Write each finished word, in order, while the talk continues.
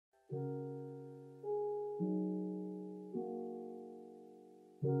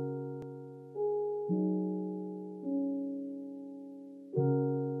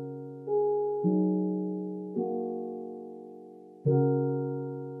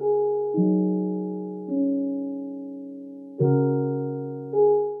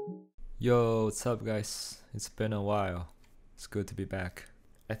what's up guys? It's been a while. It's good to be back.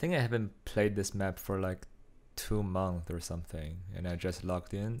 I think I haven't played this map for like 2 months or something, and I just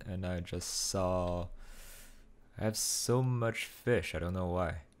logged in and I just saw I have so much fish, I don't know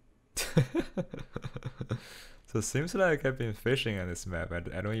why. So it seems like I've been fishing on this map, I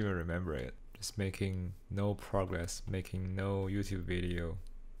don't even remember it. Just making no progress, making no YouTube video,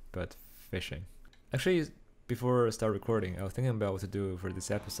 but fishing. Actually, before I start recording, I was thinking about what to do for this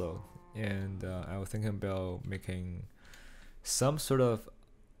episode, and I was thinking about making some sort of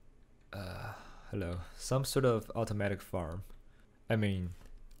some sort of automatic farm. I mean,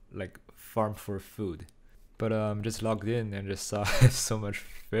 like farm for food. But just logged in and just saw so much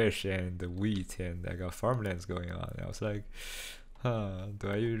fish and the wheat, and I got farmlands going on. And I was like, do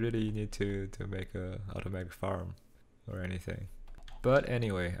I really need to make a automatic farm or anything? But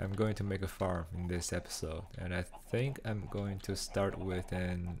anyway, I'm going to make a farm in this episode, and I think I'm going to start with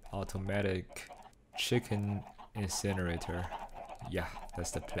an automatic chicken incinerator. Yeah, that's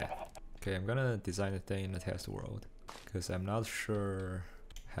the plan. Okay, I'm gonna design the thing in the test world, because I'm not sure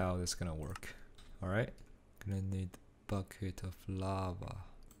how this is gonna work. Alright, gonna need bucket of lava.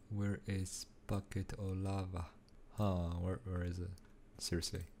 Where is bucket of lava? Where is it?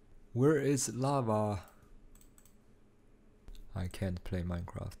 Seriously. Where is lava? I can't play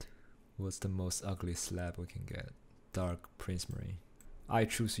Minecraft. What's the most ugly slab we can get? Dark prismarine. I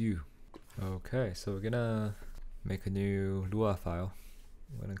choose you. Okay, so we're gonna make a new Lua file.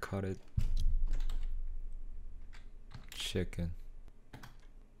 I'm gonna call it chicken.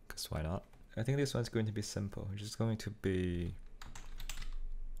 Cause why not? I think this one's going to be simple. It's just going to be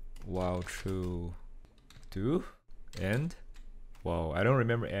while true do end. Whoa, I don't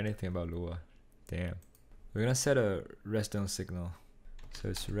remember anything about Lua. Damn. We're gonna set a redstone signal. So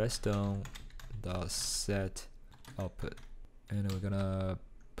it's redstone dot set output, and we're gonna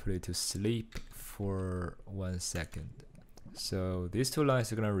put it to sleep for 1 second. So these two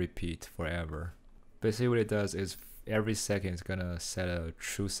lines are gonna repeat forever. Basically what it does is every second it's gonna set a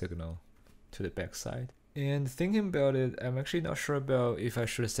true signal to the backside. And thinking about it, I'm actually not sure about if I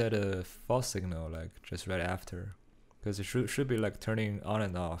should set a false signal like just right after, because it should be like turning on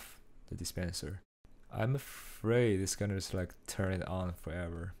and off the dispenser. I'm afraid it's gonna just like turn it on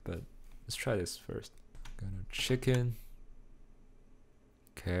forever, but let's try this first. Gonna chicken.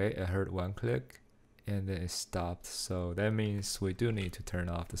 Okay, I heard 1 click and then it stopped, so that means we do need to turn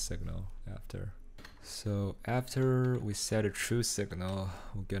off the signal after. So after we set a true signal,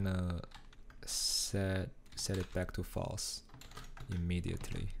 we're gonna set it back to false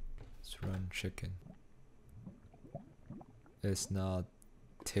immediately. Let's run chicken. It's not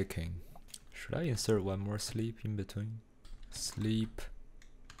ticking. Should I insert 1 more sleep in between? Sleep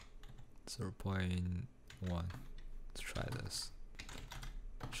 0.1. Let's try this.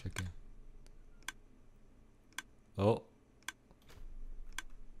 Chicken. Oh.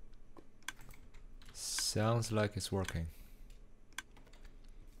 Sounds like it's working.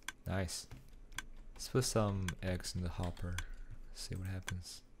 Nice. Let's put some eggs in the hopper. See what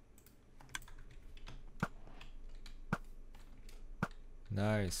happens.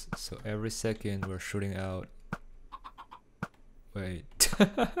 Nice. So every second we're shooting out. Wait.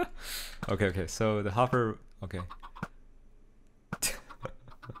 Okay. So the hopper. Okay.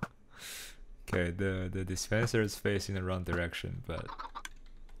 Okay. The dispenser is facing the wrong direction, but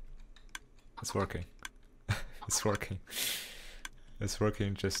it's working. It's working. It's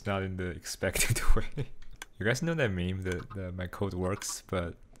working, just not in the expected way. You guys know that meme that my code works,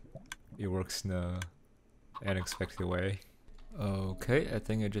 but it works in an unexpected way. Okay, I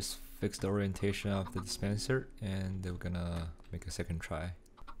think I just fixed the orientation of the dispenser, and we're gonna make a second try.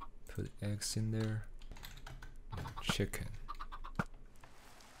 Put eggs in there. Chicken.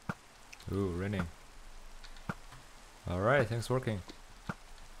 Ooh, raining. Alright, things working.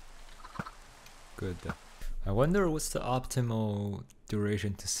 Good. I wonder what's the optimal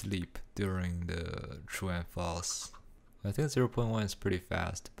duration to sleep during the true and false. I think 0.1 is pretty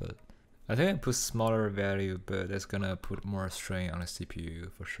fast, but I think I put smaller value, but that's gonna put more strain on the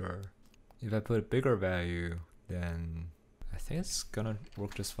CPU for sure. If I put a bigger value, then I think it's gonna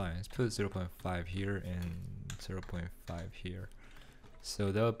work just fine. Let's put 0.5 here and 0.5 here.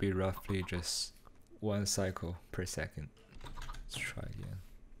 So that would be roughly just 1 cycle per second. Let's try again.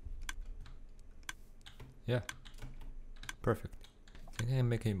 Yeah, perfect. I think I can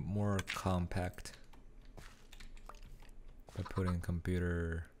make it more compact by putting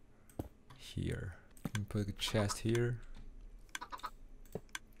computer here. And put a chest here.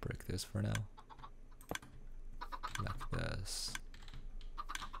 Break this for now. Like this.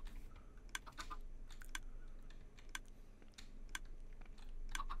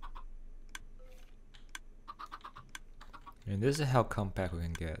 And this is how compact we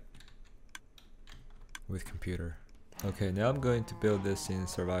can get with computer. Okay, now I'm going to build this in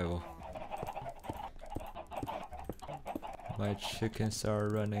survival. My chickens are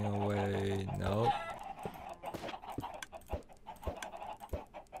running away. No.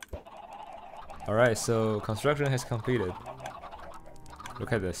 Alright, so construction has completed.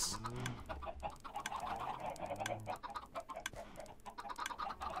 Look at this.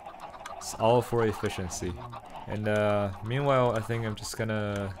 It's all for efficiency. And meanwhile, I think I'm just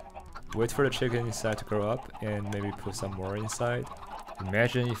gonna wait for the chicken inside to grow up and maybe put some more inside.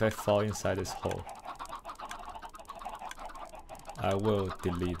 Imagine if I fall inside this hole. I will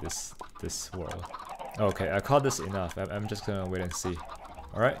delete this world. Okay, I called this enough. I'm just gonna wait and see.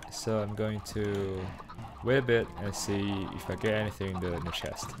 Alright, so I'm going to wait a bit and see if I get anything in the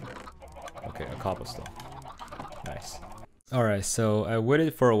chest. Okay, a cobblestone. Nice. Alright, so I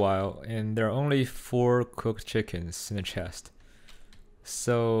waited for a while and there are only 4 cooked chickens in the chest.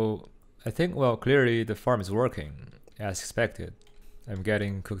 So I think, well, clearly the farm is working as expected. I'm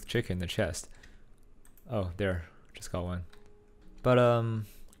getting cooked chicken in the chest. Oh, there, just got one. But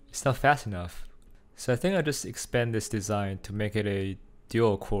it's not fast enough. So I think I just expand this design to make it a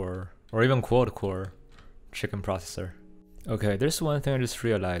dual core or even quad core chicken processor. Okay, there's one thing I just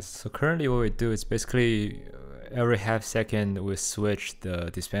realized. So currently what we do is basically every half second we switch the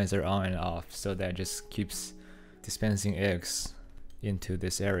dispenser on and off, so that just keeps dispensing eggs into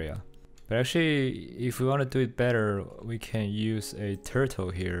this area. But actually, if we want to do it better, we can use a turtle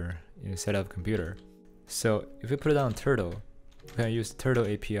here instead of computer. So if we put it on turtle, we can use turtle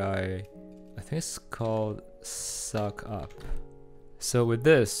API. I think it's called suck up. So with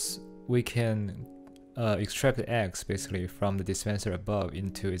this, we can extract the eggs basically from the dispenser above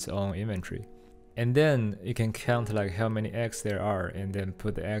into its own inventory. And then it can count like how many eggs there are and then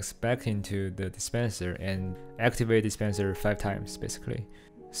put the eggs back into the dispenser and activate dispenser 5 times basically.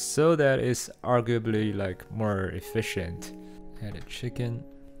 So that it's arguably like more efficient. Add a chicken.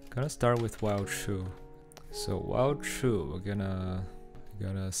 Gonna start with wild true. So wild true, we're gonna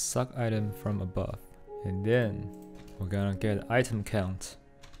suck item from above. And then we're gonna get item count.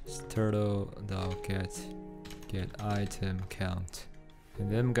 It's turtle.get item count. And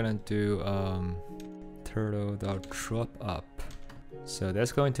then I'm gonna do turtle.drop up. So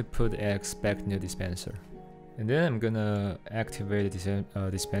that's going to put eggs back in the dispenser. And then I'm gonna activate the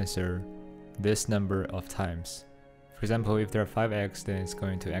dispenser this number of times. For example, if there are 5 eggs, then it's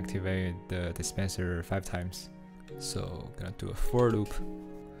going to activate the dispenser 5 times. So I'm gonna do a for loop.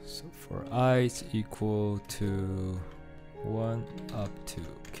 So for I is equal to 1 up to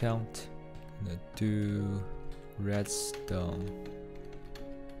count. I'm gonna do redstone.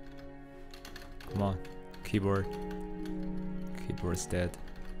 Come on, keyboard. Keyboard's dead.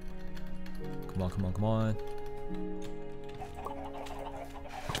 Come on, come on, come on.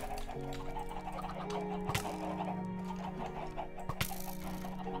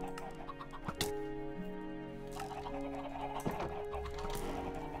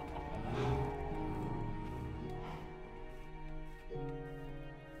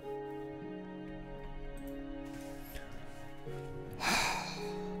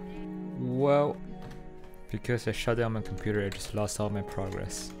 Well, because I shut down my computer, I just lost all my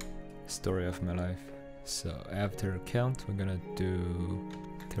progress. Story of my life. So after count, we're gonna do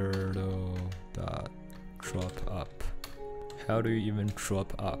turtle.drop up. How do you even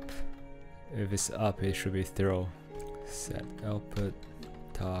drop up? If it's up, it should be throw. Set output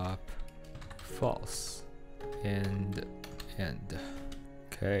top false and end.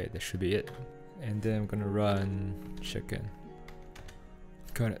 Okay, that should be it. And then I'm gonna run chicken.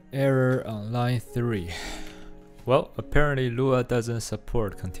 Got an error on line 3. Well, apparently Lua doesn't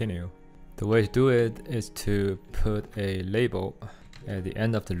support continue. The way to do it is to put a label at the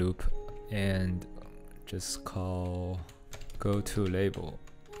end of the loop and just call go to label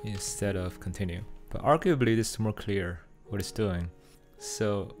instead of continue. But arguably this is more clear what it's doing.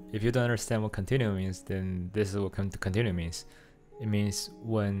 So if you don't understand what continue means, then this is what continue means. It means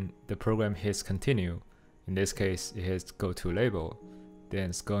when the program hits continue, in this case it hits go to label, then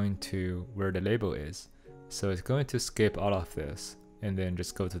it's going to where the label is. So it's going to skip all of this and then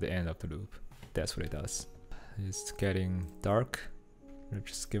just go to the end of the loop. That's what it does. It's getting dark. Let's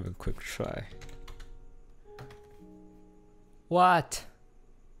just give it a quick try. What?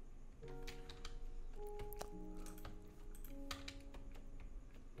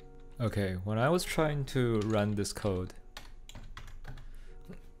 Okay, when I was trying to run this code,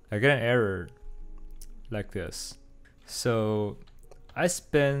 I get an error like this. So I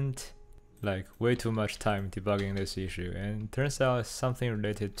spent like way too much time debugging this issue, and it turns out it's something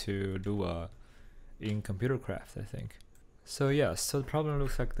related to Lua in ComputerCraft, I think. So yeah, so the problem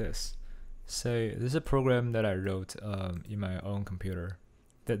looks like this. Say this is a program that I wrote in my own computer.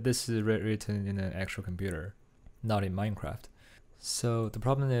 That this is written in an actual computer, not in Minecraft. So the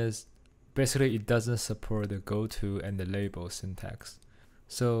problem is basically it doesn't support the goto and the label syntax.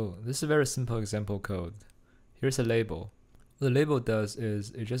 So this is a very simple example code. Here's a label. What the label does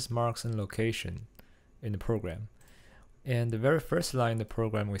is it just marks a location in the program. And the very first line in the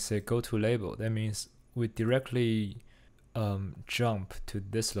program we say go to label. That means we directly jump to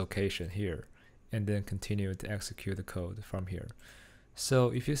this location here and then continue to execute the code from here. So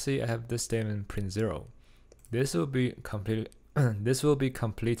if you see I have this statement print 0, this will be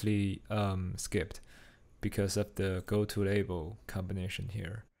completely skipped because of the go to label combination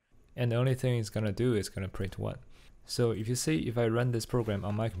here. And the only thing it's gonna do is gonna print 1. So if you see if I run this program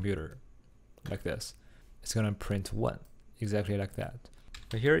on my computer like this, it's gonna print 1 exactly like that.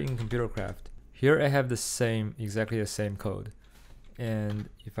 But here in ComputerCraft, here I have exactly the same code, and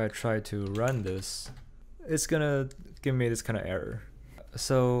if I try to run this, it's gonna give me this kind of error.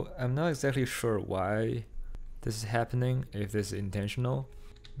 So I'm not exactly sure why this is happening, if this is intentional.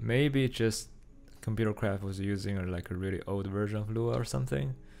 Maybe just ComputerCraft was using like a really old version of Lua or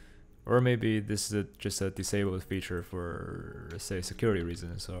something, or maybe this is just a disabled feature for say security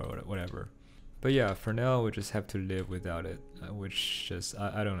reasons or whatever. But yeah, for now we just have to live without it, which just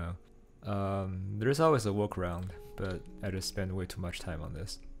I don't know. There's always a workaround, but I just spent way too much time on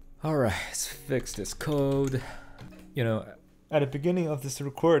this. Alright, let's fix this code. You know, at the beginning of this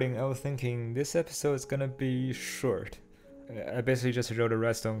recording, I was thinking this episode is gonna be short. I basically just wrote a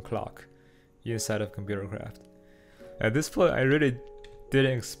redstone clock inside of ComputerCraft. At this point, I really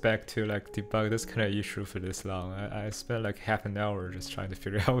didn't expect to like debug this kind of issue for this long. I spent like half an hour just trying to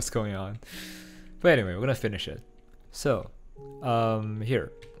figure out what's going on. But anyway, we're gonna finish it. So,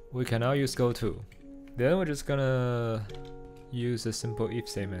 here. We can now use goto. Then we're just gonna use a simple if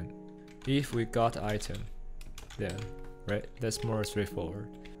statement. If we got item, then, right? That's more straightforward.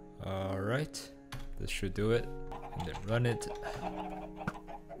 Alright, this should do it. And then run it.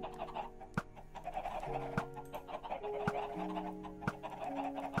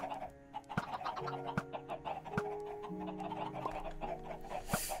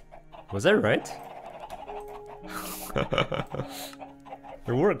 Was that right?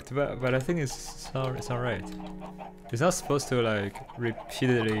 It worked, but I think it's alright. It's not supposed to like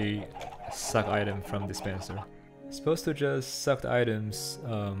repeatedly suck item from dispenser. It's supposed to just suck the items,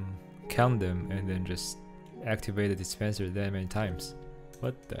 count them, and then just activate the dispenser that many times.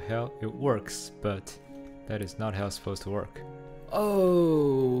 What the hell? It works, but that is not how it's supposed to work.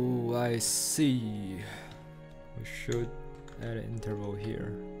 Oh, I see. We should add an interval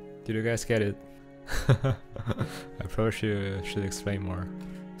here. Did you guys get it? I probably should explain more.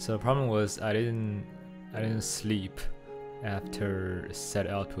 So the problem was I didn't sleep after set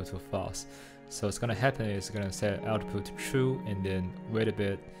output to false. So what's gonna happen is it's gonna set output to true and then wait a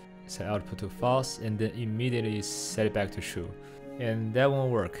bit, set output to false and then immediately set it back to true. And that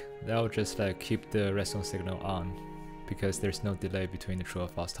won't work. That will just like keep the redstone signal on because there's no delay between the true or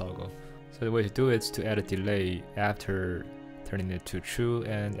false toggle. So the way to do it is to add a delay after turning it to true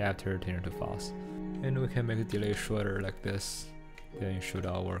and after turning it to false. And we can make the delay shorter like this, then it should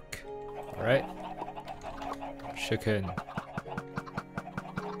all work. Alright. Chicken.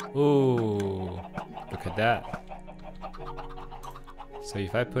 Ooh, look at that. So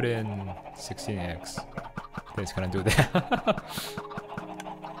if I put in 16 eggs, then it's gonna do that.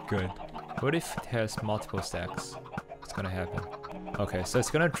 Good. What if it has multiple stacks? What's gonna happen? Okay, so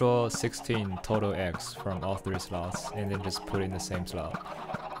it's gonna draw 16 total eggs from all 3 slots and then just put in the same slot.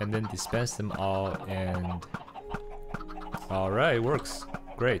 And then dispense them all and... Alright, it works.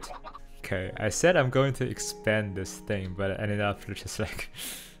 Great. Okay, I said I'm going to expand this thing, but I ended up just like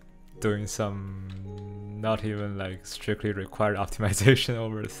doing some not even like strictly required optimization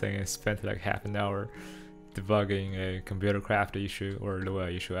over the thing. I spent like half an hour debugging a ComputerCraft issue or Lua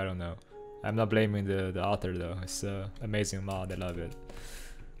issue, I don't know. I'm not blaming the author though, it's an amazing mod, I love it.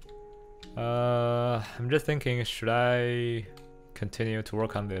 I'm just thinking, should I continue to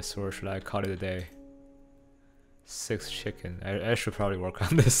work on this or should I call it a day? 6 chicken, I should probably work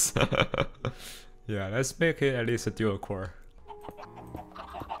on this. Yeah, let's make it at least a dual core.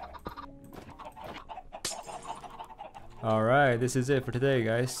 Alright, this is it for today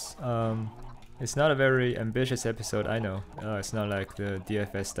guys. It's not a very ambitious episode, I know. It's not like the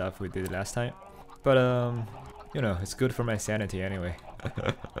DFS stuff we did last time. But you know, it's good for my sanity anyway.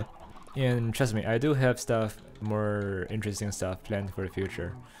 And trust me, I do have stuff, more interesting stuff planned for the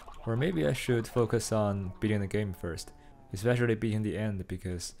future. Or maybe I should focus on beating the game first. Especially beating the end,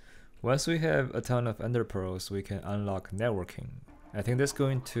 because Once we have a ton of ender pearls, we can unlock networking. I think that's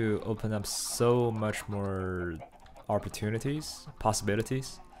going to open up so much more opportunities,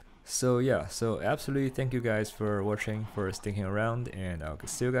 possibilities. So yeah, so absolutely thank you guys for watching, for sticking around, and I'll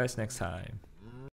see you guys next time.